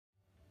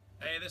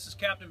Hey, this is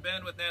Captain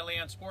Ben with Natalie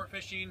on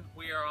Sportfishing.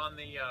 We are on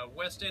the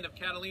west end of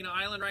Catalina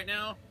Island right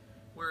now.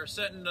 We're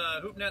setting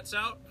hoop nets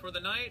out for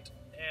the night,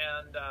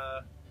 and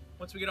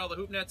once we get all the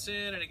hoop nets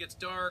in and it gets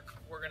dark,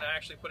 we're going to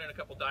actually put in a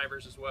couple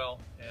divers as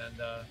well and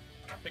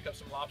pick up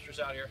some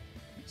lobsters out here.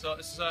 So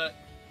this is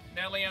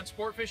Natalie on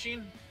Sportfishing.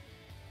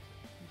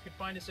 You can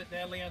find us at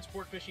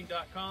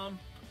natalieonsportfishing.com.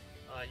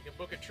 You can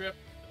book a trip.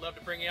 We'd love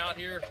to bring you out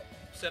here,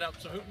 set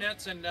up some hoop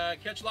nets, and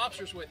catch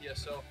lobsters with you.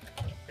 So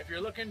if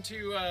you're looking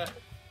to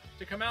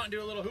come out and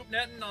do a little hoop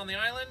netting on the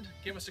island,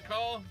 give us a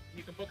call.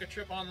 You can book a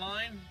trip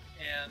online,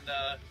 and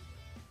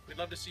we'd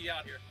love to see you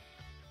out here.